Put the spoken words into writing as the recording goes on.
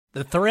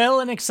The thrill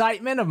and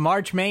excitement of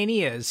March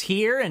Mania is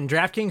here, and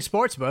DraftKings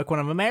Sportsbook, one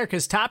of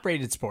America's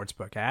top-rated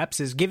sportsbook apps,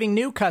 is giving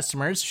new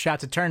customers a shot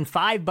to turn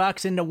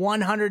 $5 into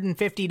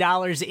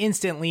 $150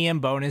 instantly in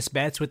bonus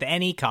bets with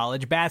any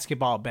college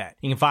basketball bet.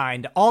 You can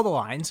find all the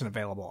lines and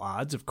available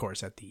odds, of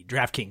course, at the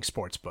DraftKings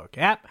Sportsbook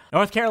app.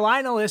 North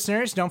Carolina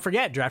listeners, don't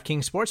forget,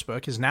 DraftKings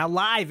Sportsbook is now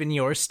live in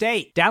your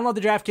state. Download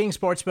the DraftKings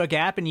Sportsbook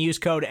app and use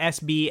code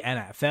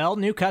SBNFL.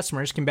 New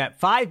customers can bet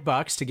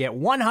 $5 to get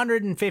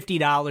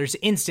 $150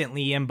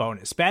 instantly in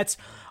bonus bets,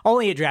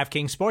 only at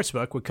DraftKings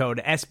Sportsbook with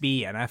code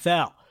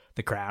SBNFL.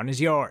 The crown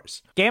is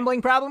yours.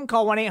 Gambling problem?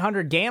 Call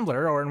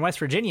 1-800-GAMBLER, or in West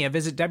Virginia,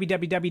 visit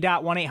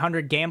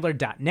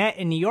www.1800gambler.net.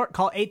 In New York,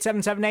 call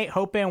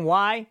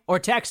 877-8-HOPE-NY or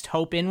text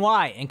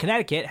HOPE-NY. In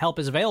Connecticut, help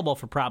is available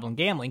for problem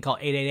gambling. Call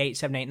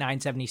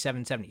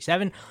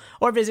 888-789-7777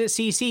 or visit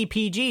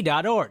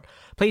ccpg.org.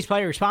 Please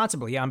play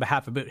responsibly on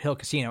behalf of Boot Hill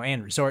Casino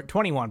and Resort.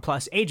 21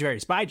 plus, age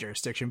varies by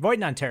jurisdiction. Void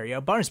in Ontario.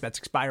 Bonus bets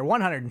expire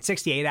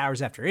 168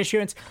 hours after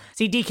issuance.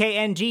 See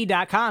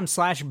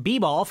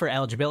dkng.com/bball for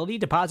eligibility,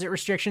 deposit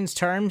restrictions,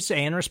 terms,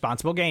 and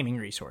responsible gaming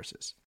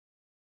resources.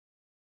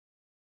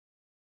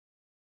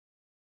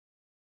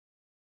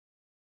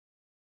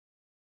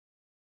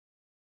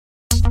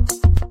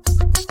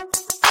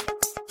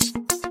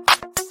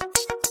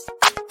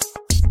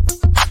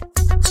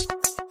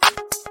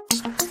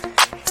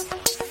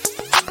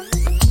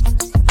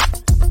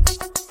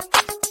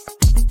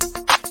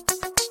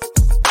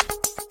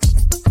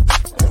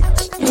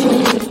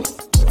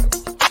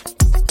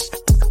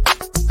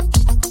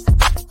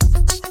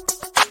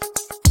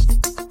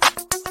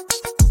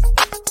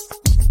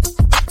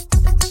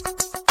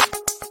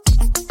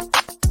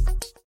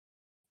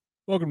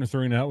 Welcome to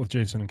Three and Out with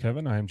Jason and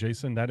Kevin. I am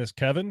Jason. That is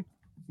Kevin.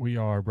 We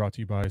are brought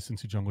to you by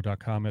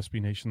CincyJungle.com, SB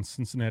Nation's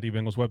Cincinnati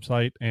Bengals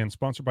website, and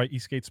sponsored by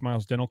Eastgate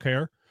Smiles Dental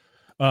Care.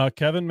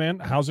 Kevin, man,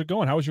 how's it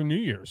going? How was your New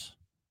Year's?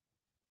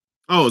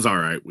 Oh, it was all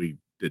right. We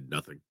did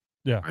nothing.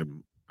 Yeah.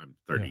 I'm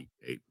 38.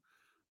 Yeah.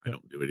 I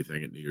don't do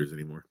anything at New Year's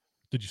anymore.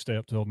 Did you stay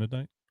up till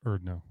midnight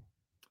or no?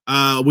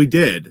 We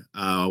did.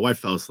 My wife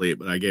fell asleep,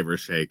 but I gave her a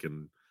shake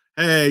and,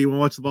 hey, you want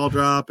to watch the ball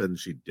drop? And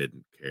she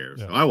didn't care.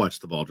 So I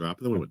watched the ball drop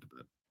and then we went to bed.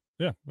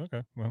 Yeah.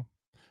 Okay. Well,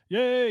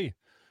 yay.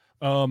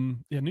 New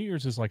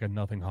Year's is like a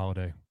nothing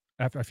holiday.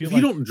 I feel if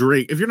you don't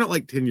drink, if you're not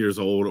like 10 years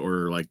old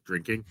or like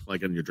drinking,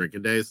 like on your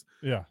drinking days,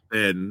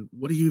 then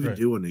what do you even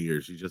do on New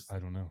Year's? You just, I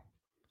don't know,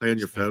 play on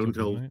your phone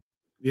till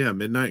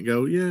midnight and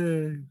go,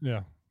 yay.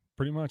 Yeah,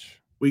 pretty much.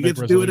 We get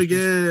to do it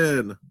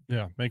again.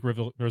 Yeah, make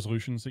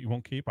resolutions that you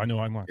won't keep. I know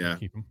I'm not going to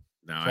keep them.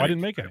 No, I didn't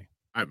make any.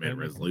 I made a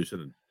resolution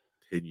in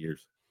 10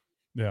 years.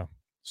 Yeah.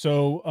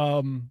 So,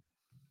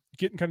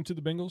 getting kind of to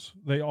the Bengals,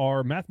 they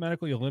are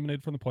mathematically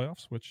eliminated from the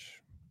playoffs,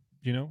 which,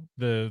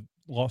 the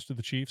loss to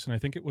the Chiefs, and I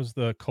think it was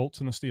the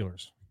Colts and the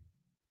Steelers,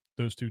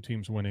 those two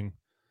teams winning,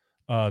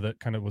 that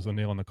kind of was a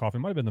nail in the coffin.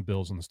 It might have been the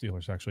Bills and the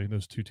Steelers, actually,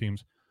 those two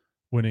teams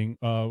winning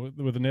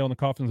with a nail in the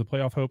coffin of the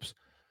playoff hopes.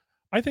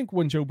 I think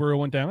when Joe Burrow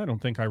went down, I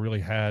don't think I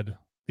really had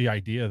the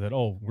idea that,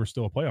 we're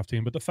still a playoff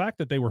team. But the fact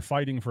that they were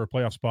fighting for a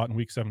playoff spot in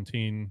Week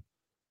 17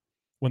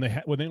 when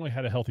they only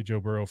had a healthy Joe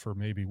Burrow for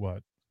maybe,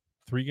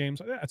 3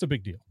 games, that's a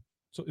big deal.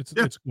 So it's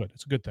good.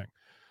 It's a good thing.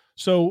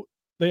 So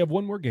they have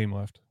one more game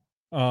left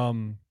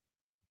against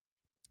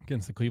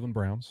the Cleveland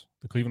Browns.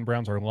 The Cleveland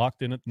Browns are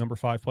locked in at number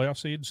 5 playoff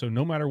seed. So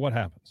no matter what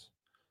happens,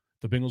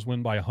 the Bengals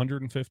win by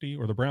 150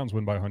 or the Browns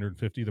win by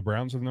 150. The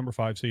Browns are the number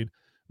 5 seed.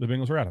 The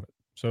Bengals are out of it.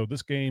 So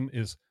this game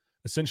is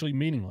essentially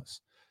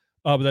meaningless.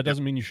 But that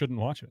doesn't mean you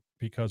shouldn't watch it,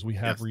 because we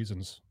have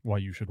reasons why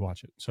you should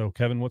watch it. So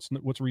Kevin,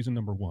 what's reason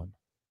number 1?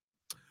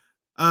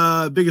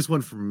 Biggest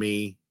one for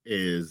me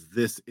is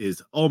this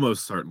is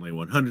almost certainly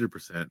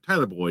 100%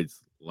 Tyler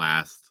Boyd's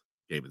last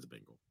game as a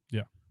Bengal.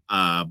 Yeah.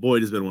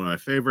 Boyd has been one of my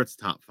favorites,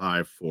 top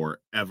 5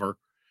 forever.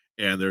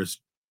 And there's,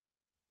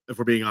 if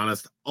we're being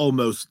honest,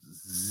 almost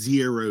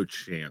zero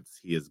chance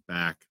he is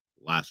back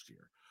last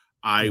year.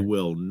 I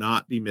will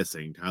not be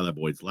missing Tyler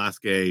Boyd's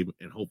last game.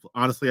 And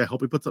honestly, I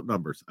hope he puts up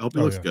numbers. I hope he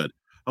looks good.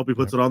 I hope he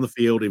puts it on the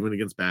field, even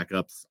against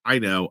backups. I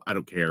know, I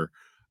don't care.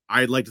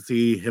 I'd like to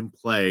see him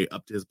play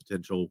up to his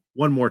potential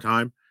one more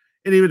time.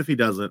 And even if he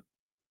doesn't,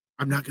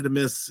 I'm not going to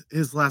miss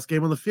his last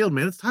game on the field,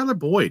 man. It's Tyler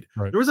Boyd.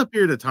 Right. There was a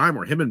period of time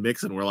where him and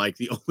Mixon were like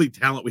the only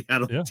talent we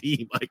had on the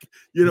team. Like,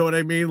 you know what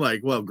I mean?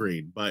 Like, well,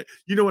 Green, but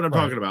you know what I'm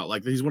talking about.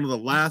 Like, he's one of the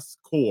last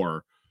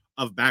core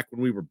of back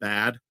when we were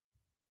bad.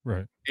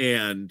 Right.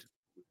 And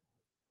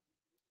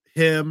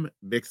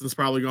Mixon's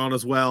probably gone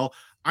as well.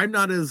 I've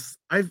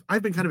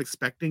been kind of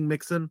expecting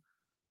Mixon.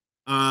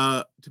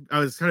 I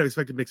was kind of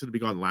expecting Mixon to be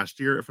gone last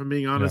year, if I'm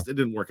being honest. It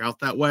didn't work out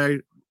that way.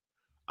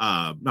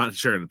 Not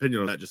sharing an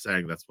opinion on that, just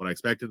saying that's what I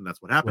expected and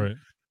that's what happened. Right.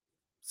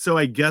 So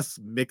I guess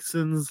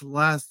Mixon's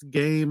last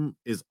game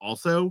is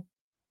also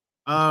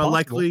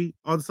likely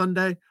on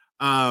Sunday.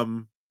 But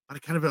I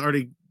kind of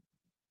already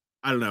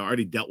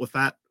dealt with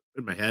that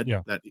in my head.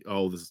 Yeah. That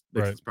this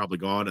Mixon's probably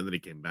gone, and then he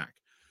came back.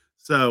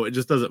 So it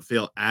just doesn't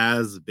feel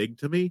as big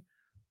to me.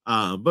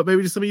 But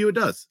maybe to some of you it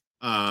does.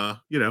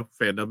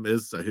 Fandom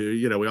is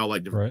who, we all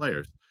like different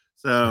players.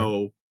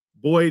 So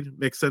Boyd,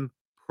 Mixon,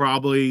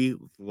 probably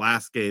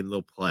last game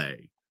they'll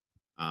play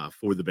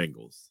for the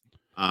Bengals.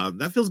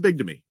 That feels big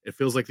to me. It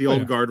feels like the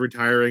old guard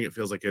retiring. It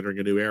feels like entering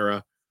a new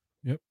era.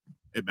 Yep.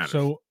 It matters.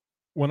 So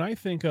when I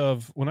think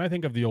of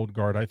the old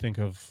guard, I think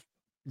of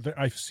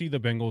I see the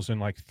Bengals in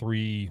like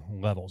 3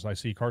 levels. I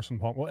see Carson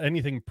Palmer. Well,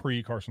 anything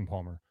pre Carson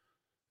Palmer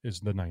is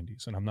the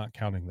 90s, and I'm not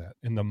counting that.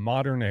 In the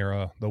modern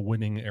era, the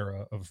winning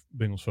era of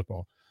Bengals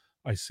football,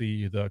 I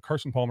see the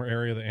Carson Palmer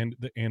era,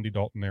 the Andy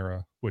Dalton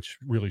era, which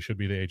really should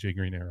be the AJ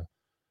Green era,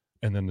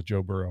 and then the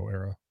Joe Burrow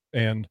era.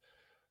 And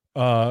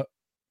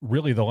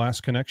really the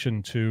last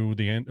connection to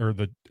the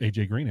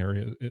AJ Green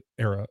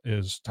era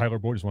is Tyler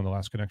Boyd is one of the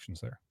last connections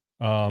there.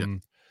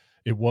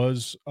 It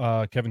was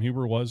Kevin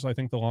Huber was, I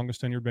think, the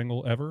longest tenured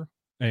Bengal ever.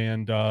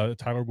 And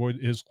Tyler Boyd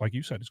is, like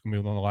you said, is going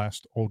to be one of the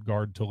last old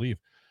guard to leave.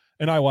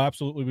 And I will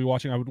absolutely be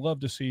watching. I would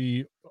love to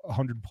see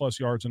 100+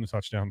 yards and a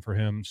touchdown for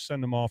him.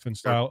 Send him off in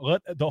style.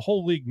 Let the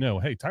whole league know,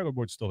 hey, Tyler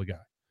Boyd's still the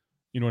guy.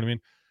 You know what I mean?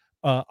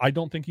 I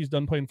don't think he's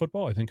done playing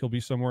football. I think he'll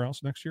be somewhere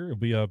else next year. He'll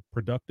be a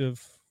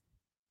productive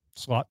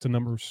slot to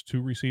number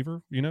 2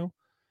 receiver,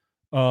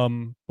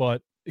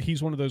 but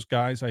he's one of those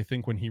guys. I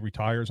think when he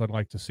retires, I'd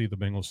like to see the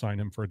Bengals sign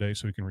him for a day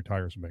so he can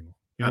retire as a Bengal.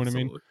 You know what I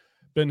mean?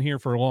 Been here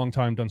for a long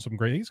time, done some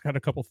great. He's got a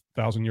couple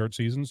 1,000-yard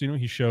seasons.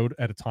 He showed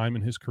at a time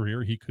in his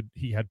career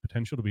he had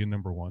potential to be a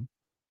number 1.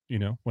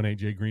 When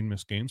AJ Green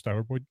missed games,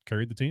 Tyler Boyd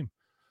carried the team.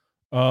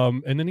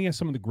 And then he has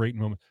some of the great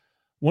moments.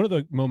 One of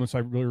the moments I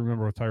really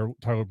remember with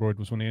Tyler Boyd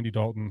was when Andy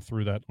Dalton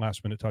threw that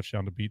last-minute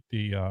touchdown to beat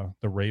the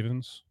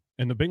Ravens.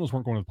 And the Bengals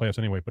weren't going to the playoffs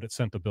anyway, but it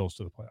sent the Bills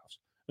to the playoffs.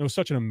 It was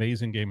such an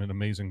amazing game, an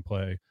amazing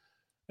play,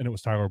 and it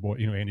was Tyler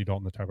Boyd, Andy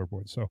Dalton, the Tyler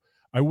Boyd. So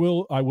I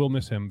will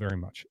miss him very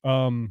much.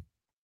 Do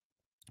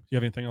you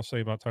have anything else to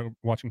say about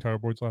watching Tyler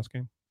Boyd's last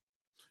game?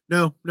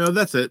 No,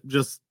 that's it.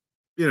 Just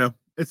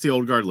it's the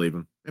old guard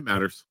leaving. It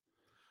matters.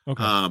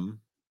 Okay.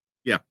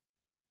 Yeah.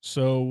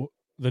 So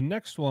the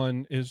next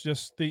one is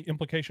just the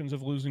implications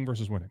of losing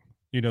versus winning.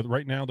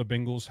 Right now the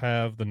Bengals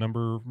have the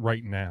number.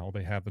 Right now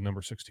they have the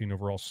number 16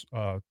 overall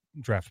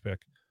draft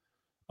pick.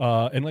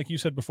 And like you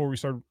said before we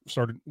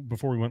started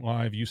before we went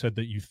live, you said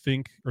that you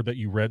think, or that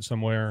you read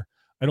somewhere,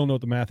 I don't know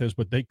what the math is,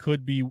 but they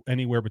could be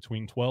anywhere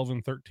between 12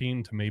 and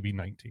 13 to maybe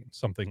 19,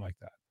 something like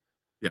that.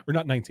 Yeah. Or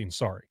not 19,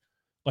 sorry,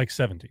 like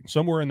 17,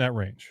 somewhere in that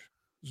range.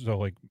 So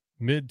like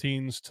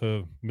mid-teens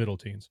to middle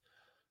teens.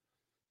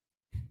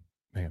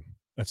 Man,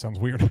 that sounds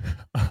weird.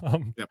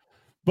 Yep.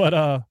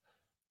 But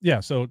yeah,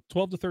 so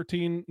 12 to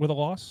 13 with a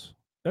loss.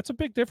 That's a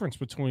big difference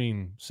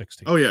between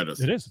 16. Oh yeah, it is.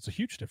 It is. It's a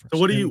huge difference. So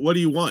what do you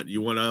want?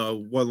 You want a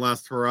one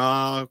last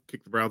hurrah,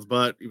 kick the Browns'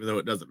 butt, even though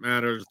it doesn't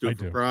matter, just do it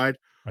for pride?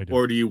 I do.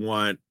 Or do you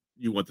want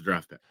the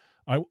draft pick?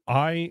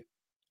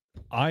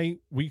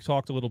 We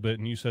talked a little bit,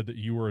 and you said that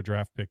you were a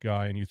draft pick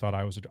guy, and you thought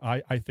I was.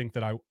 I think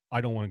that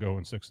I don't want to go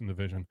in 6th in the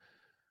division.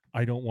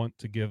 I don't want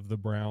to give the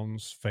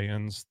Browns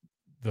fans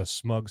the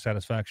smug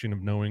satisfaction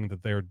of knowing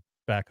that their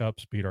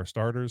backups beat our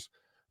starters.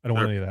 I don't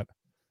want any of that.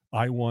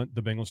 I want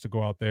the Bengals to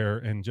go out there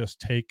and just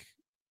take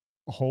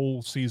a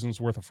whole season's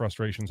worth of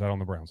frustrations out on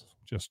the Browns.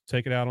 Just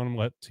take it out on them.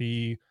 Let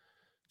T,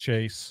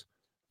 Chase,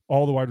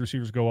 all the wide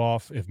receivers go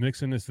off. If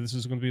Mixon this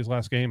is going to be his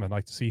last game, I'd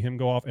like to see him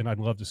go off, and I'd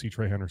love to see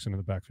Trey Henderson in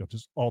the backfield.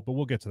 But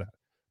we'll get to that.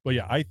 But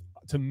yeah, I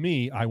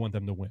want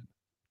them to win.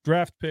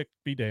 Draft pick,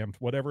 be damned,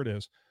 whatever it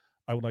is.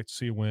 I would like to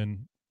see a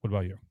win. What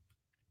about you?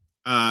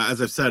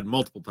 As I've said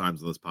multiple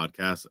times on this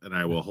podcast, and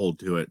I will hold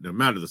to it no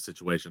matter the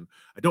situation,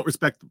 I don't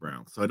respect the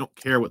Browns, so I don't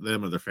care what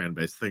them or their fan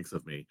base thinks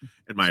of me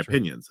and my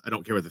opinions. I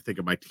don't care what they think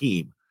of my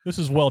team. This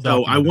is well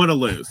done. So I want to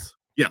lose.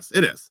 Yes,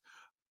 it is.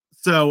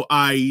 So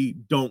I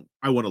want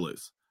to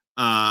lose.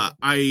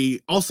 I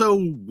also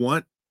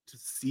want to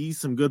see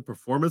some good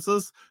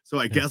performances. So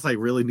I guess I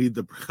really need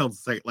the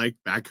Browns like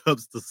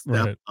backups to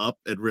step up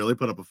and really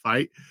put up a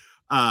fight.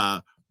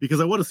 Because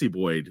I want to see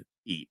Boyd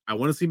eat. I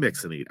want to see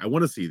Mixon eat. I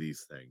want to see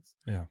these things.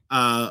 Yeah.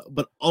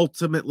 But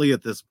ultimately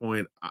at this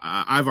point,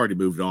 I've already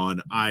moved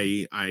on.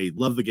 I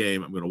love the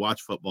game. I'm going to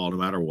watch football no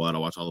matter what.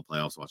 I'll watch all the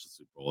playoffs, watch the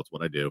Super Bowl. It's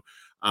what I do.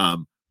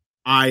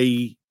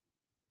 I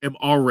am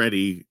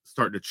already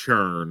starting to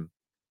churn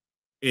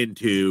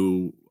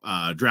into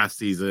draft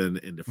season,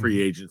 into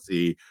free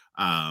agency.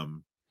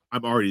 I'm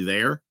already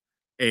there,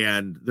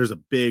 and there's a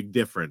big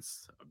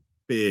difference,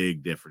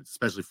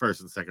 especially first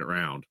and second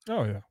round.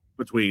 Oh yeah.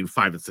 Between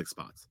 5 and 6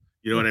 spots.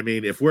 You know what I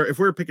mean? If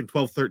we're picking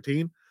 12,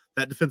 13,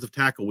 that defensive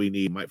tackle we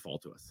need might fall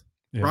to us.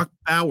 Yeah. Brock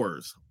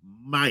Bowers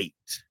might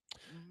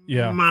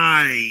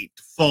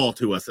fall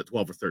to us at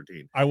 12 or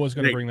 13. I was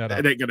going to bring that up.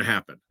 It ain't going to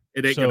happen.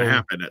 It ain't going to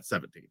happen at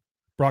 17.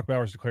 Brock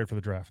Bowers declared for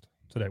the draft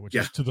today, which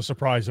is to the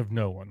surprise of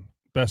no one.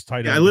 Best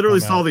tight end. I literally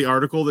saw the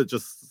article that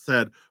just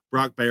said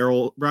Brock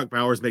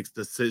Bowers makes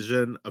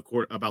decision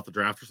about the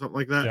draft or something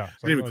like that. Yeah,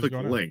 I didn't even click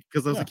the link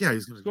because I was like,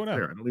 he's going to go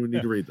there. I don't even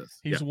need to read this.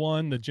 He's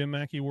won the Jim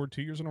Mackey Award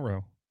 2 years in a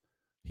row.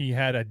 He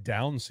had a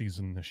down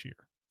season this year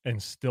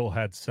and still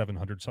had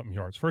 700-something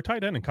yards. For a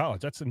tight end in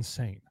college, that's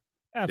insane.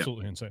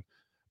 Absolutely insane.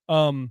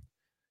 I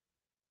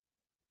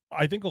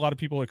think a lot of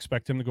people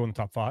expect him to go in the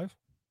top 5.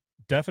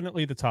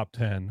 Definitely the top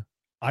 10.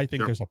 I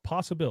think Sure. there's a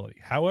possibility,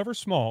 however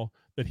small,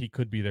 that he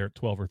could be there at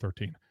 12 or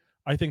 13.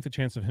 I think the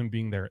chance of him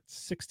being there at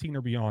 16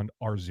 or beyond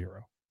are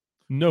zero.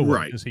 No way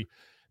Right. is he.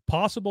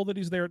 Possible that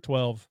he's there at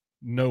 12.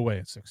 No way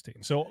at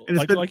 16. So, And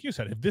it's been, like you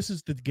said, if this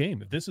is the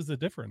game, if this is the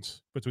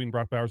difference between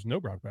Brock Bowers and no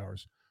Brock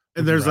Bowers,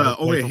 and would you there's rather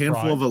play only a for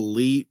handful pride? of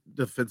elite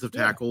defensive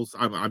Yeah. tackles.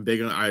 I'm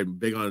big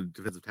on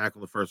defensive tackle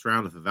in the first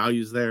round if the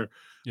value's there.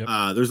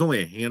 Yep. There's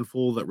only a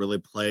handful that really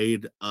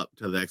played up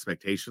to the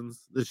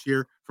expectations this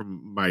year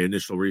from my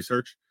initial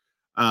research.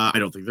 I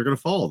don't think they're going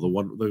to fall.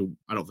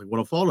 I don't think one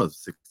will fall to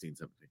 16,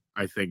 17.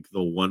 I think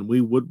the one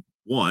we would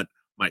want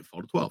might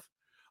fall to 12.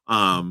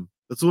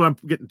 That's what I'm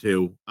getting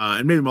to.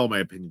 And maybe all my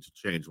opinions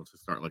will change once I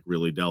start like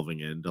really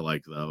delving into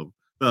like the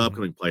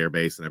upcoming player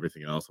base and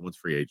everything else and what's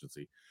free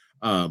agency.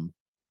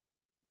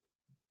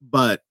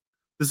 But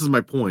this is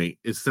my point,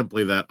 is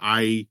simply that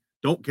I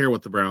don't care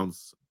what the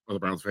Browns or the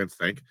Browns fans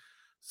think.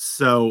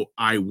 So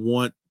I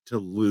want to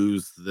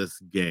lose this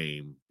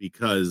game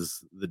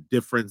because the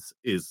difference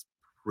is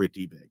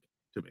pretty big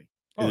to me.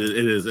 Oh, it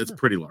is. It's sure.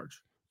 pretty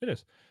large. It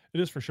is. It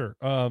is for sure.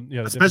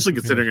 Yeah, Especially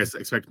considering I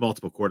expect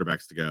multiple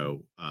quarterbacks to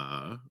go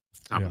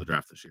top of the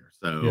draft this year.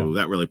 So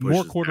that really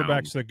pushes more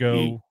quarterbacks that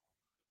go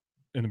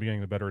in the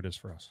beginning, the better it is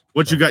for us.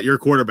 Once you got your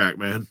quarterback,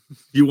 man,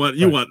 you want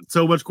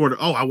so much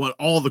I want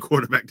all the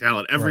quarterback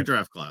talent every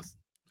draft class.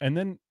 And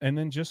then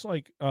just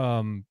like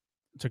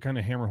to kind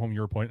of hammer home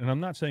your point, and I'm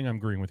not saying I'm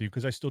agreeing with you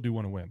because I still do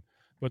want to win,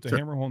 but to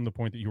hammer home the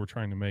point that you were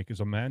trying to make is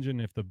imagine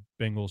if the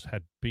Bengals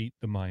had beat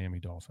the Miami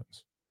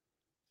Dolphins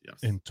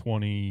in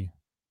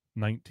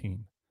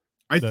 2019.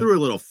 I threw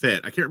a little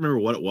fit. I can't remember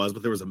what it was,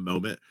 but there was a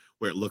moment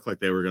where it looked like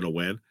they were going to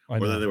win, or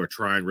that they were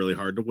trying really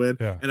hard to win.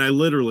 Yeah. And I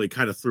literally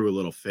kind of threw a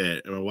little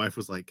fit. And my wife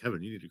was like,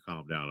 Kevin, you need to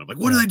calm down. I'm like,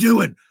 what are they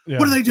doing? Yeah.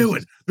 What are they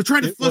doing? They're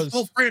trying to flush the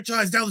whole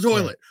franchise down the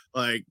toilet.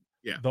 Like,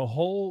 yeah. The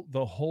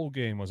whole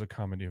game was a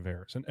comedy of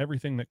errors, and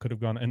everything that could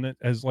have gone, and that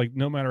as like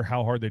no matter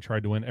how hard they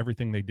tried to win,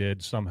 everything they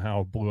did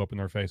somehow blew up in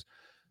their face.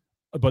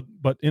 But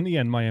in the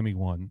end, Miami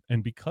won.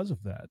 And because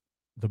of that,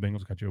 the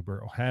Bengals got Joe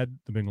Burrow. Had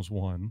the Bengals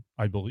won,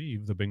 I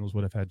believe the Bengals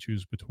would have had to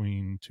choose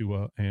between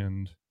Tua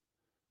and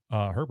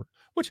Herbert,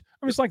 which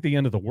I mean, it's like the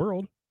end of the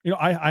world. You know,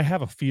 I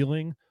have a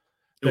feeling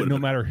that no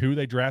matter who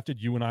they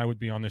drafted, you and I would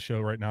be on the show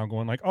right now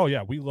going like, oh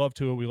yeah, we love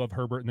Tua, we love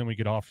Herbert, and then we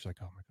get off. It's like,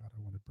 oh my God,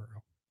 I wanted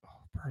Burrow. Oh,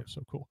 Burrow's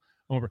so cool.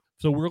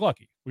 So we're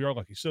lucky. We are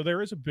lucky. So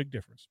there is a big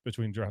difference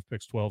between draft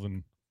picks 12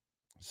 and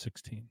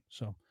 16.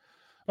 So,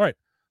 all right,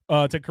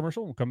 take a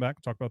commercial. We'll come back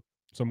and talk about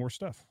some more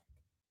stuff.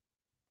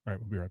 All right,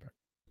 we'll be right back.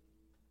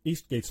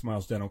 Eastgate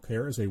Smiles Dental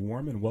Care is a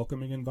warm and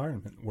welcoming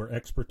environment where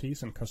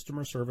expertise and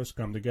customer service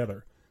come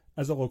together.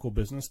 As a local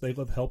business, they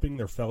love helping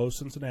their fellow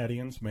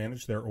Cincinnatians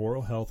manage their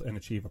oral health and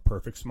achieve a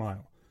perfect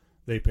smile.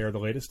 They pair the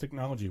latest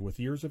technology with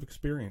years of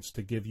experience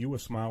to give you a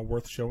smile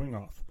worth showing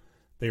off.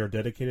 They are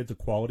dedicated to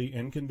quality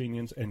and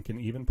convenience and can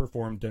even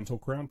perform dental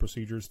crown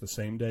procedures the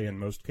same day in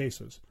most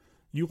cases.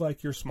 You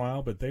like your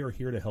smile, but they are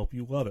here to help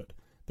you love it.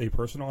 They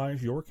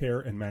personalize your care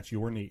and match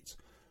your needs.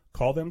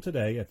 Call them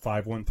today at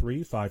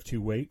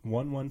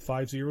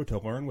 513-528-1150 to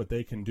learn what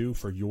they can do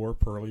for your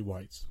pearly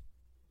whites.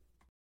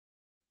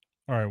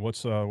 All right,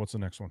 what's the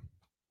next one?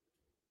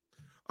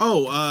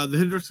 Oh, the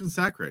Hendrickson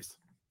sack race.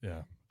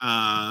 Yeah.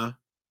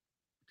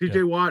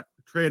 TJ Watt,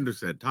 Trey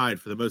Hendrickson tied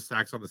for the most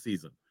sacks on the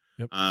season.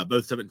 Yep.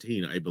 Both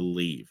 17, I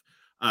believe.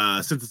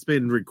 Since it's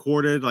been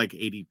recorded, like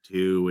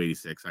 82,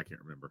 86, I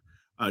can't remember.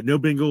 No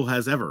Bengal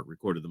has ever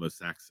recorded the most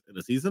sacks in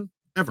a season,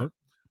 ever.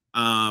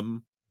 Yep.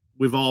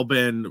 We've all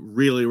been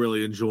really,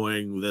 really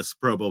enjoying this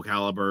Pro Bowl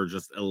caliber,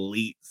 just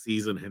elite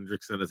season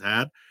Hendrickson has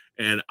had.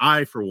 And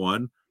I, for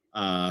one,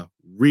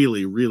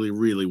 really, really,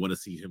 really want to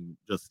see him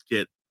just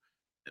get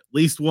at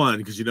least one,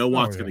 because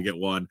Watt's going to get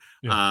one,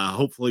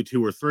 hopefully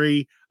 2 or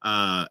 3.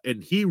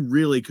 And he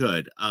really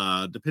could,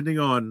 depending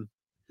on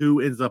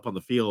who ends up on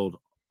the field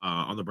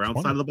on the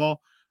Browns side of the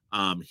ball,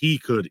 he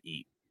could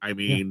eat. I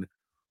mean,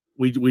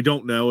 we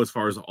don't know as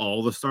far as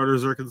all the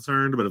starters are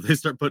concerned, but if they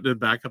start putting in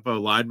backup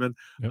linemen,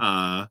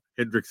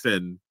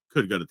 Hendrickson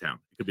could go to town.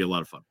 It could be a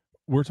lot of fun.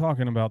 We're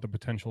talking about the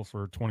potential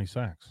for 20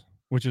 sacks,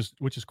 which is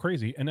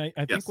crazy. And I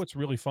think what's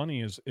really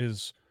funny is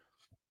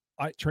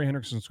Trey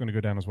Hendrickson's going to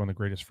go down as one of the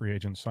greatest free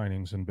agent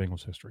signings in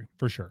Bengals history,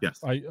 for sure. Yes.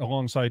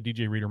 Alongside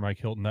DJ Reader, Mike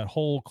Hilton, that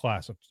whole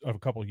class of a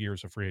couple of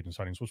years of free agent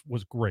signings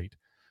was great.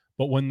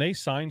 But when they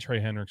signed Trey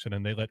Hendrickson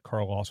and they let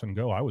Carl Lawson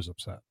go, I was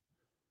upset.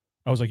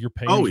 I was like, you're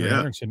paying Trey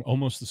Hendrickson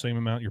almost the same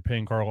amount you're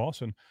paying Carl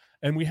Lawson.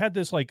 And we had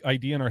this like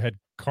idea in our head,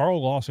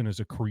 Carl Lawson is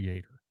a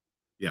creator.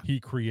 Yeah.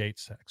 He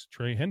creates sacks.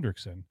 Trey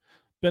Hendrickson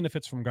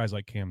benefits from guys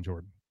like Cam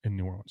Jordan in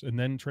New Orleans. And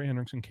then Trey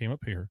Hendrickson came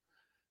up here,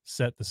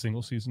 set the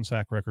single season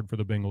sack record for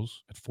the Bengals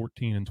at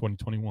 14 in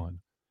 2021.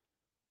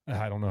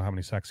 I don't know how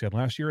many sacks he had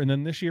last year. And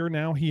then this year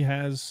now he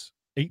has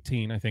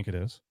 18, I think it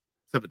is.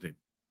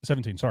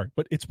 17, sorry.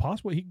 But it's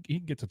possible he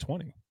can get to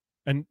 20.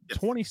 And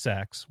 20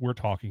 sacks we're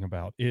talking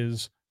about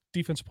is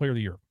Defensive Player of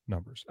the Year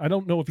numbers. I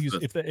don't know if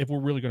if we're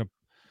really going to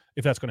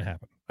if that's going to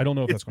happen. I don't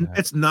know if that's going to happen.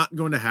 It's not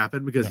going to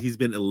happen because he's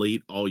been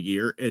elite all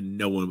year, and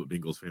no one but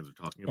Bengals fans are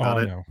talking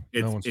about it. No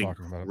It's one's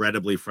talking about it.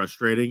 Incredibly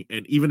frustrating.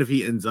 And even if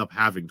he ends up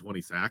having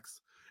 20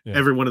 sacks,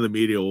 everyone in the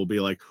media will be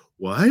like,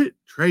 "What?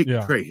 Trey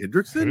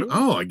Hendrickson? Who?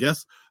 Oh, I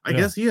guess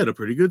he had a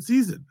pretty good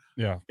season."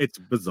 Yeah, it's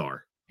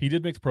bizarre. He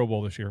did make the Pro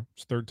Bowl this year.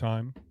 It's third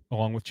time,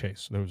 along with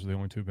Chase. Those are the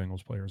only two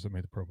Bengals players that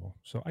made the Pro Bowl.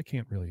 So I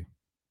can't really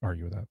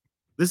argue with that.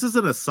 This is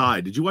an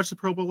aside. Did you watch the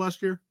Pro Bowl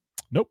last year?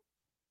 Nope.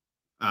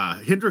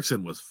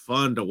 Hendrickson was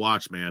fun to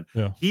watch, man.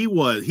 Yeah.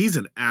 He's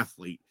an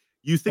athlete.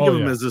 You think of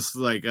him as this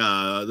like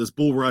this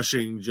bull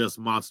rushing just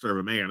monster of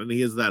a man, and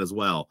he is that as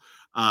well.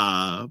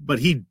 But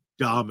he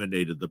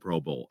dominated the Pro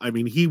Bowl. I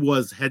mean, he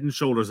was head and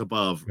shoulders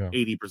above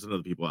 80% of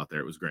the people out there.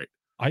 It was great.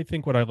 I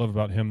think what I love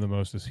about him the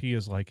most is he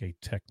is like a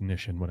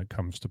technician when it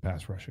comes to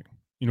pass rushing.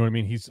 You know what I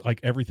mean? He's like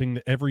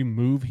every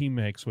move he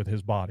makes with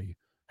his body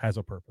has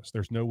a purpose.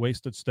 There's no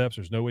wasted steps.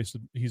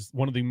 He's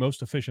one of the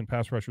most efficient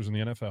pass rushers in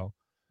the NFL.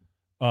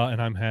 And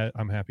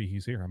I'm happy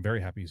he's here. I'm very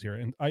happy he's here.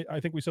 And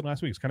I think we said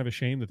last week, it's kind of a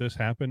shame that this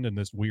happened in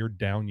this weird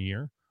down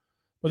year.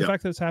 But the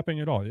fact that it's happening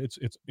at all, it's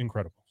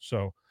incredible.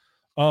 So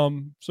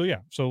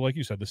like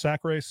you said, the sack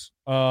race,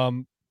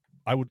 I'd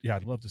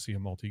love to see a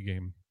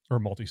multi-game or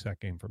multi-sack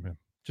game from him.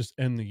 Just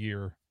end the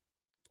year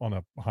on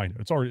a high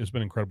note. It's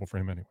been incredible for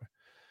him anyway.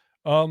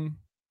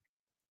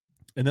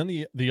 And then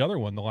the other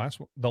one, the last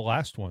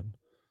one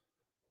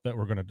that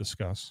we're going to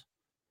discuss,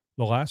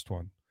 the last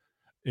one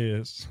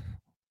is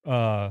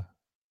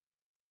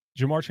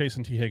Ja'Marr Chase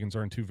and T. Higgins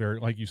are in two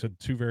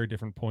very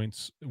different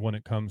points when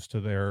it comes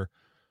to their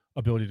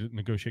ability to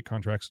negotiate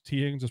contracts.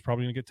 T. Higgins is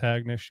probably going to get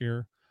tagged next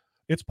year.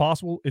 It's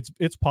possible.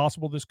 It's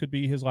possible this could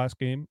be his last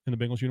game in the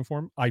Bengals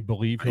uniform. I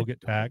believe he'll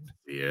get tagged.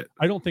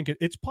 I don't think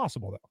it's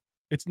possible though.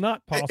 It's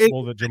not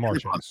possible that Ja'Marr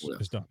Chase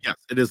is done. Yes,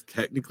 it is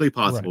technically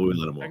possible. Right. We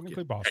let him walk.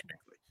 Technically possible.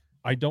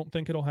 I don't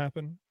think it'll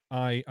happen.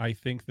 I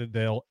think that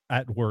they'll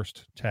at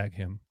worst tag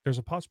him. There's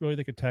a possibility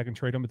they could tag and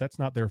trade him, but that's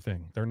not their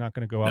thing. They're not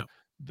going to go out.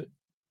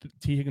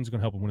 T. Higgins is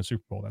going to help him win a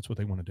Super Bowl. That's what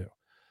they want to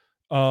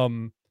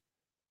do.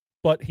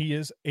 But he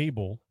is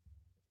able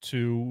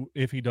to,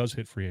 if he does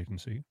hit free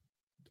agency,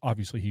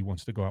 obviously he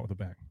wants to go out with a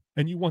bang,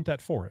 and you want that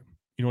for him.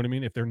 You know what I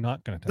mean? If they're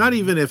not going to, not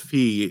even if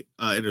he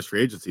enters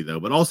free agency though,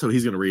 but also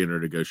he's going to re-enter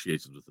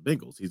negotiations with the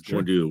Bengals. He's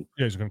going to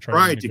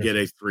try to get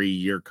a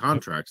 3-year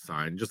contract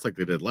signed, just like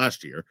they did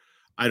last year.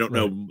 I don't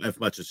know if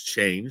much has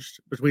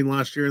changed between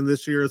last year and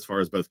this year as far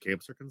as both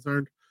camps are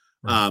concerned.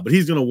 But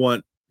he's going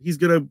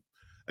to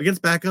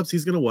against backups,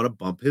 he's going to want to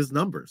bump his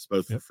numbers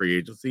both for free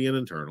agency and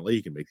internally.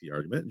 You can make the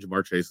argument, and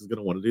Ja'Marr Chase is going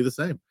to want to do the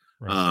same.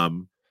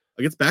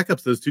 Against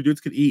backups, those two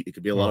dudes could eat. It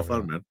could be a lot of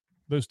fun, man.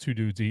 Those two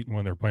dudes eat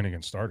when they're playing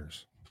against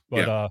starters.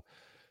 But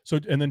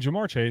and then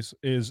Ja'Marr Chase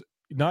is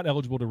not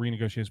eligible to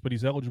renegotiate, but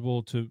he's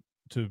eligible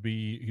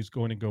he's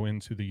going to go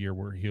into the year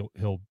where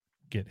he'll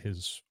get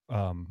his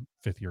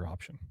 5th-year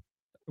option,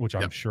 which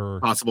I'm sure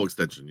possible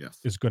extension,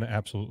 is going to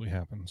absolutely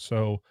happen.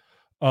 So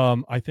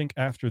I think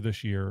after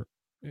this year,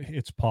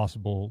 it's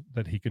possible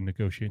that he can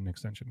negotiate an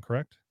extension,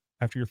 correct?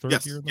 After your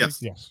 3rd year?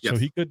 Yes. So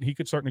he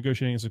could start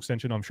negotiating his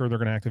extension. I'm sure they're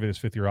going to activate his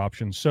 5th-year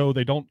option. So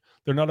they're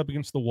not up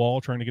against the wall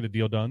trying to get a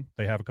deal done.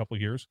 They have a couple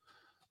of years.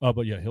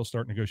 But he'll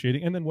start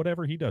negotiating. And then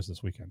whatever he does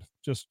this weekend,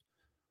 just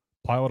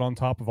pile it on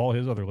top of all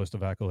his other list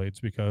of accolades,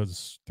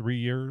 because 3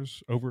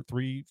 years, over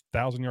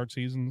 3,000-yard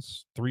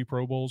seasons, 3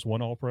 Pro Bowls,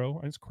 1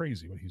 All-Pro. It's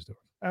crazy what he's doing.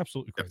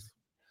 Absolutely crazy.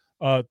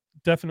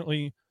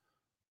 Definitely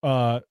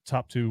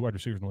top 2 wide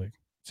receivers in the league,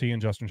 T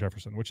and Justin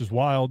Jefferson, which is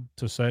wild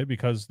to say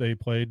because they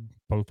played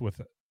both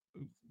with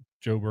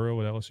Joe Burrow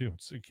at LSU.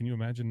 Can you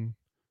imagine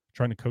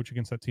trying to coach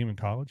against that team in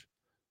college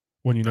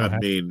when you know?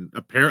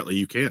 Apparently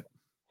you can't.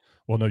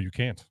 Well, no, you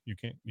can't. You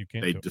can't.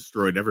 They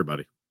destroyed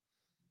everybody.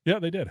 Yeah,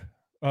 they did.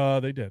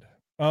 They did.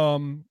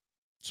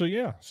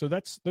 So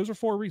those are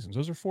 4 reasons.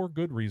 Those are 4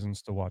 good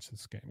reasons to watch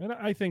this game. And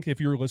I think if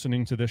you're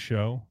listening to this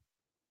show,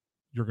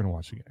 you're going to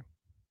watch the game.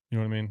 You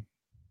know what I mean?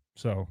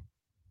 So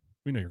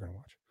we know you're going to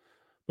watch.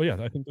 But yeah,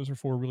 I think those are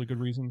 4 really good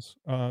reasons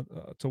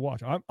to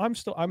watch. I'm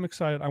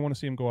excited. I want to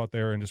see him go out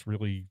there and just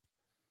really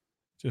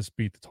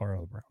beat the tar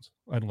out of the Browns.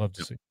 I'd love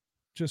to see.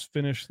 Just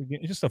finish the game.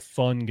 It's just a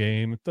fun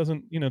game. It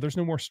doesn't, there's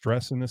no more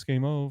stress in this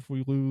game. Oh, if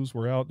we lose,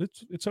 we're out.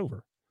 It's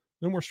over.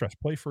 No more stress.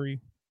 Play free.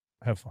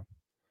 Have fun.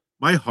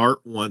 My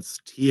heart wants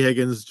T.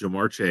 Higgins,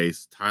 Ja'Marr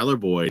Chase, Tyler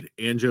Boyd,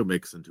 and Joe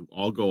Mixon to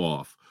all go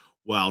off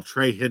while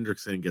Trey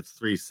Hendrickson gets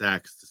 3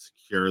 sacks to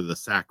secure the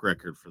sack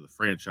record for the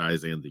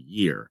franchise and the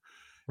year.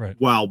 Right.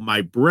 While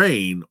my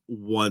brain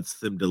wants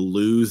them to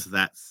lose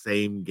that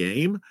same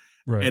game.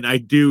 Right. And I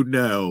do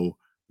know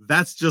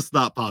that's just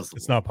not possible.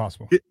 It's not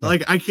possible.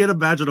 I can't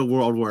imagine a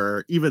world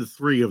where even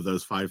 3 of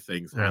those 5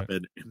 things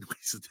happen and we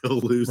still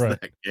lose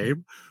that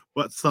game.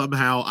 But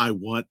somehow I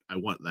want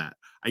that.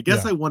 I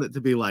guess I want it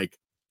to be like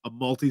a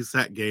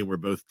multi-sack game where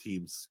both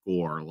teams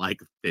score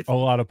like 50. A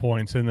lot of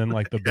points, and then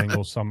like the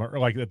Bengals or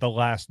like at the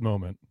last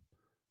moment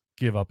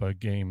give up a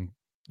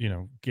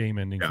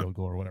game-ending field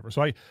goal or whatever.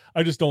 So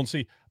I just don't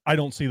see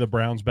the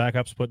Browns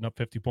backups putting up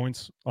 50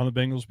 points on the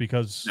Bengals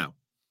because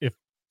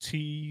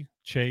T,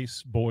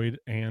 Chase, Boyd,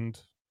 and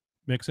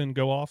Mixon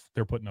go off,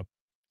 they're putting up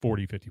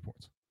 40, 50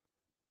 points.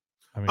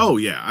 I mean,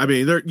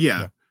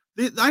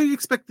 I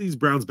expect these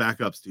Browns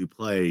backups to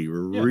play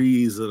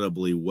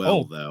reasonably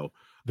well, though.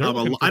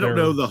 I don't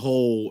know the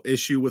whole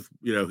issue with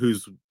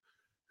who's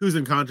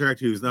in contract,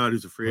 who's not,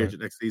 who's a free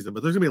agent next season,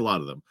 but there's gonna be a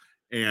lot of them,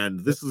 and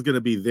this is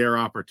gonna be their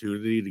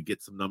opportunity to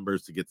get some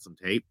numbers, to get some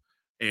tape,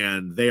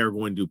 and they are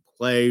going to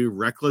play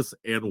reckless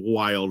and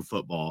wild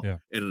football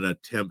in an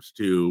attempt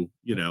to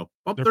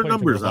bump their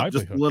numbers up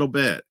just a little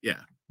bit.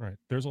 Right.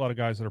 There's a lot of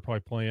guys that are probably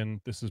playing,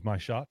 this is my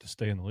shot to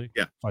stay in the league.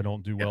 If I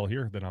don't do well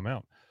here, then I'm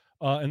out.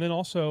 And then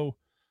also,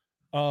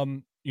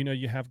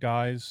 you have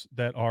guys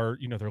that are,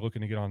 they're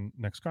looking to get on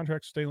next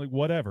contract, stay in the league,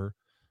 whatever.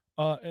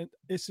 And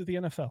it's the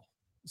NFL.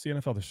 It's the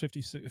NFL.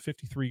 There's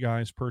 53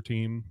 guys per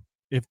team.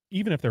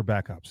 Even if they're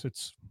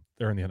backups,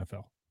 they're in the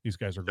NFL. These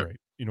guys are great.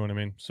 You know what I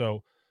mean?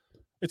 So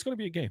it's going to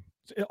be a game.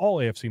 All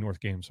AFC North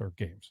games are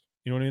games.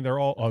 You know what I mean? They're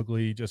all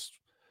ugly,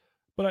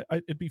 but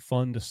it'd be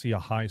fun to see a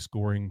high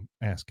scoring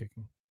ass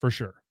kicking for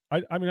sure.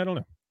 I mean, I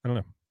don't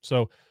know.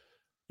 So,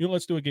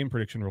 let's do a game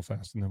prediction real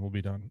fast and then we'll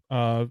be done.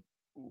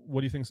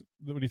 What do you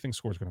think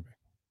score is going to be?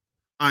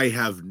 I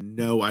have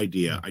no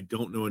idea. I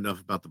don't know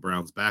enough about the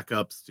Browns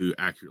backups to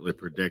accurately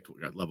predict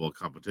what level of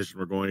competition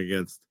we're going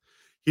against.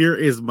 Here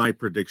is my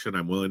prediction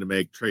I'm willing to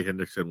make. Trey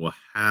Hendrickson will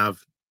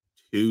have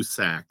 2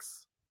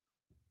 sacks.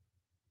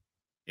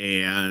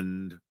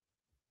 And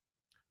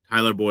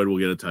Tyler Boyd will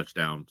get a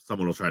touchdown.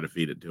 Someone will try to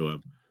feed it to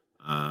him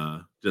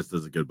just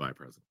as a goodbye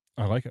present.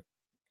 I like it.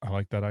 I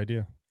like that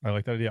idea.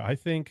 I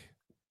think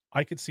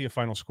I could see a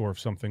final score of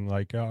something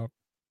like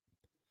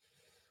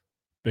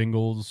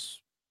Bengals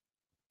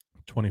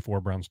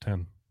 24, Browns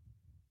 10,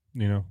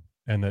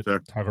 and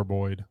that Tyler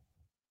Boyd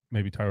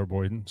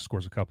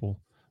scores a couple,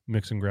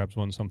 Mixon grabs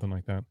one, something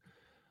like that.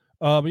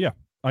 But yeah,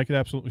 I could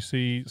absolutely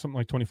see something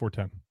like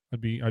 24-10. I'd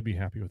be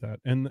happy with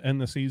that.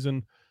 And the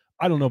season,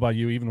 I don't know about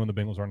you, even when the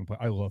Bengals aren't in play,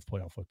 I love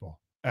playoff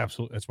football.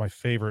 Absolutely. It's my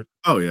favorite.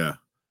 Oh yeah.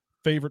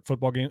 Favorite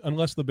football game,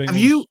 unless the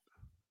Bengals.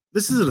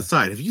 This is an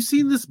aside. Have you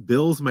seen this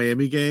Bills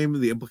Miami game?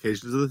 The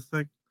implications of this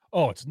thing?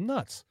 Oh, it's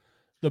nuts.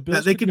 The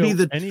Bills they could be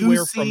the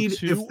 2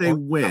 seed if they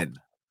win,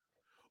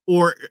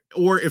 or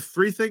if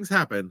 3 things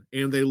happen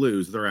and they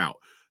lose, they're out.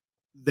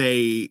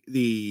 The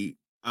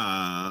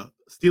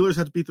Steelers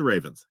had to beat the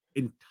Ravens.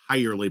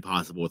 Entirely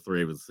possible with the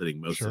Ravens sitting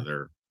most of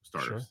their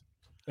starters. Sure.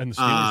 And the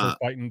Steelers are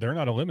fighting. They're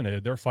not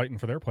eliminated. They're fighting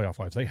for their playoff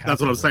lives.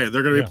 That's what I'm saying.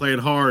 They're going to be playing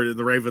hard, and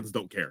the Ravens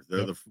don't care.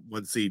 They're the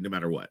 1 seed no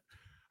matter what.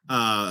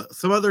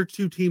 Some other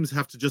 2 teams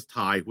have to just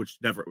tie, which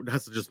never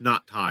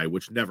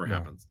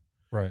happens.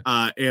 Right.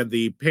 And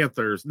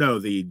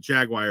the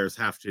Jaguars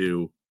have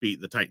to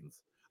beat the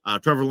Titans.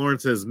 Trevor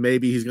Lawrence says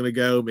maybe he's going to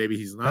go, maybe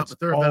he's not, but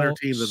they're a better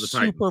team than the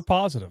Titans. Super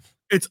positive.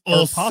 It's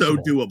all so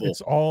doable.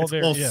 It's all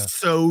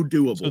so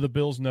doable. So the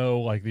Bills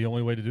know the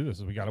only way to do this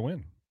is we got to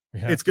win.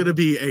 It's going to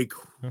be a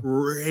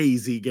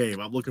crazy game.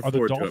 I'm looking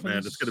forward to it, man.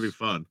 It's going to be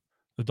fun.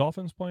 The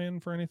Dolphins playing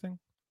for anything?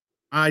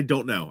 I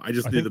don't know. I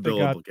just knew the Bill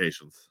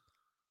implications.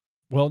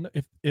 Well,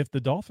 if the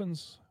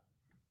Dolphins,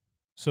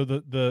 so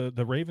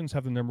the Ravens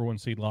have the number 1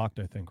 seed locked,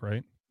 I think,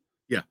 right?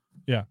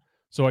 Yeah.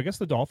 So I guess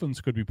the Dolphins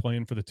could be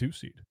playing for the 2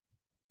 seed,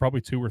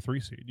 probably 2 or 3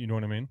 seed. You know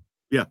what I mean?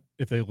 Yeah.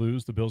 If they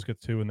lose, the Bills get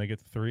 2 and they get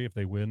the 3. If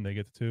they win, they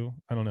get the 2.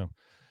 I don't know.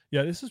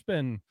 Yeah, this has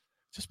been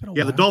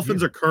a the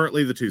Dolphins are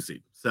currently the 2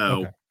 seed.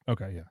 So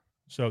okay, yeah.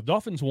 So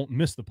Dolphins won't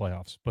miss the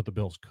playoffs, but the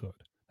Bills could.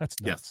 That's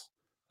nuts. Yes.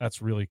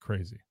 That's really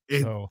crazy.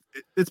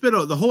 It's been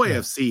the whole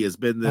AFC has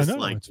been this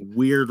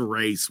weird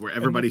race where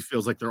everybody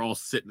feels like they're all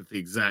sitting at the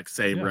exact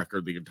same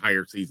record the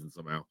entire season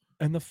somehow.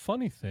 And the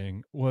funny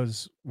thing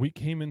was we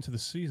came into the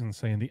season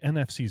saying the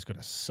NFC is going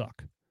to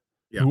suck.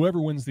 Yeah.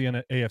 Whoever wins the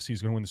AFC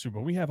is going to win the Super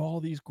Bowl. We have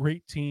all these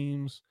great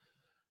teams,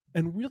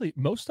 and really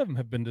most of them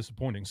have been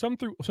disappointing. Some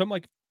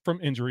like from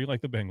injury,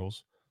 like the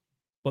Bengals,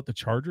 but the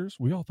Chargers,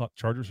 we all thought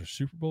Chargers are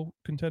Super Bowl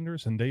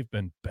contenders, and they've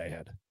been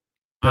bad.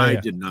 I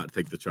did not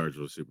think the Chargers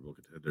were Super Bowl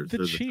contenders.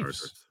 The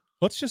Chiefs.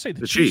 Let's just say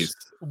the Chiefs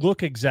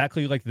look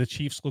exactly like the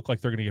Chiefs look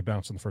like they're going to get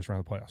bounced in the first round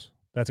of the playoffs.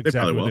 That's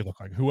exactly what they look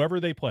like. Whoever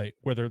they play,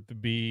 whether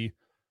it be,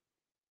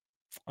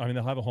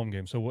 they'll have a home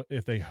game. So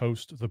if they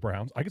host the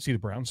Browns, I could see the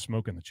Browns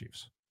smoking the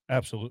Chiefs.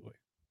 Absolutely.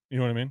 You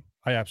know what I mean?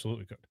 I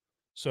absolutely could.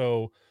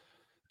 So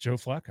Joe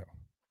Flacco.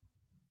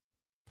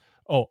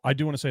 Oh, I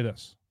do want to say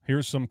this.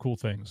 Here's some cool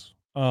things.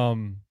 I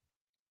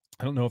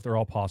don't know if they're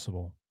all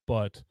possible,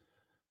 but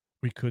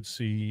we could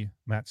see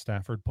Matt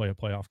Stafford play a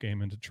playoff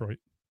game in Detroit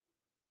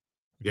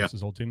against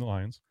his old team, the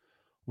Lions.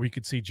 We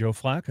could see Joe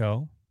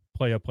Flacco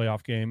play a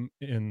playoff game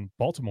in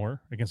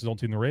Baltimore against his old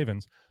team, the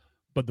Ravens.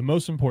 But the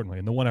most importantly,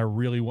 and the one I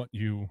really want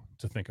you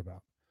to think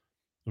about,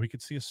 we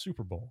could see a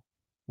Super Bowl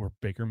where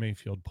Baker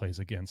Mayfield plays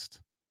against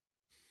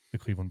the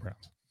Cleveland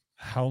Browns.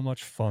 How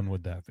much fun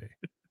would that be?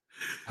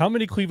 How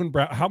many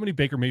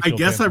Baker Mayfield? I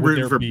guess I'm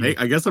rooting for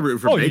Baker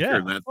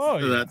in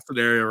that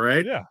scenario,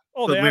 right? Yeah.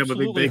 Oh, they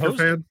absolutely I'm a big Baker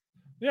fan.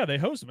 Yeah, they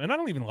host him, and I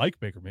don't even like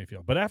Baker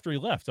Mayfield. But after he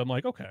left, I'm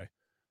like, okay,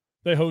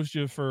 they host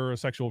you for a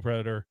sexual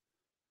predator.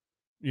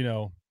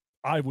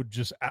 I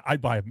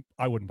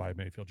wouldn't buy a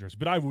Mayfield jersey,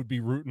 but I would be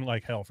rooting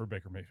like hell for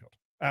Baker Mayfield.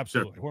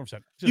 Absolutely. Sure.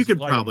 100%. You could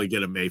probably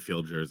get a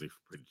Mayfield jersey for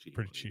pretty cheap.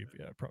 Pretty cheap.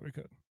 Yeah, I probably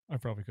could.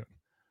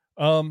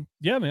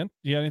 Yeah, man.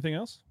 You got anything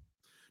else?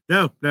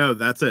 No,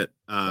 that's it.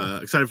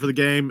 Excited for the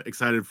game.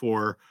 Excited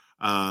for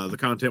the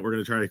content we're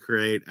going to try to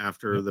create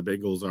after the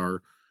Bengals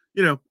are,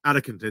 out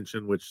of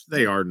contention, which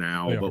they are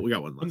now, but we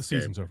got one left. When the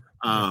season's over.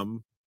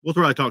 We'll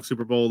probably talk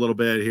Super Bowl a little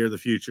bit here in the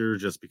future,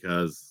 just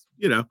because,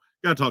 got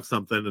to talk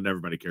something and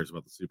everybody cares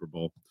about the Super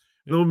Bowl.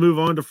 And then we'll move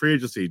on to free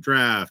agency,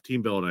 draft,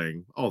 team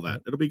building, all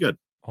that. It'll be good.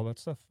 All that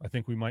stuff. I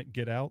think we might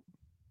get out,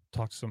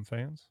 talk to some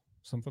fans,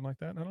 something like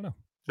that. I don't know.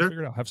 Sure.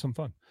 Figure it out. Have some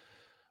fun.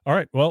 All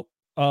right. Well,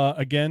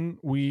 again,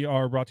 we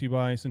are brought to you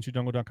by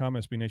CincyJungle.com,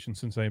 SB Nation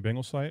Cincinnati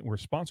Bengals site. We're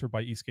sponsored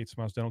by Eastgate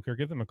Smiles Dental Care.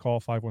 Give them a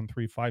call,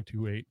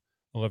 513-528-1150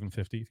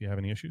 if you have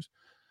any issues.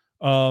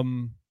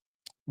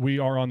 We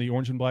are on the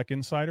Orange and Black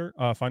Insider.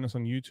 Find us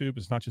on YouTube.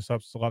 It's not just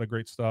us. It's a lot of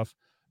great stuff.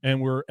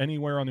 And we're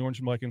anywhere on the Orange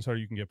and Black Insider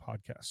you can get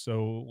podcasts.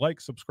 So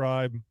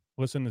subscribe,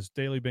 listen. This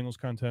daily Bengals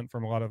content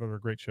from a lot of other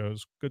great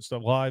shows. Good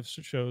stuff. Live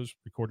shows,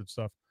 recorded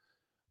stuff.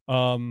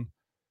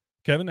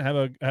 Kevin,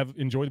 have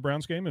enjoy the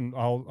Browns game, and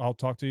I'll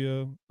talk to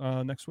you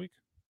next week.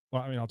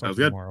 Well, I mean, I'll talk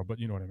to you tomorrow, but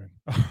you know what I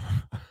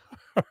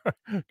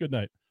mean. Good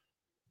night.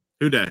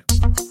 Good day.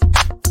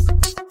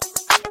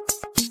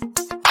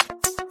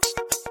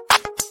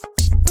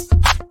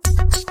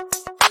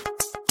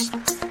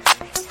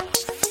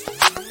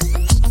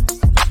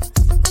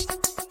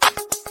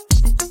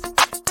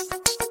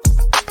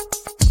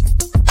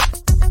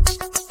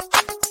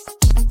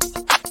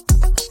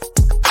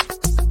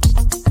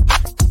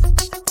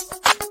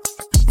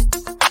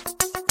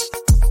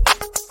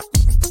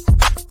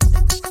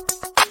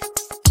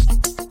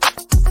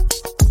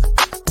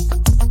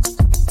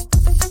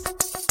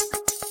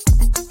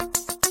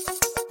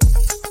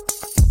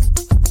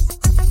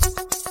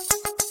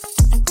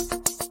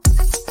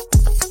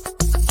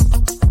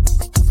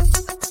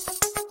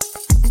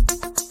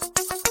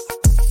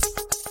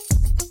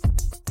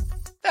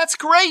 That's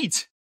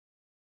great!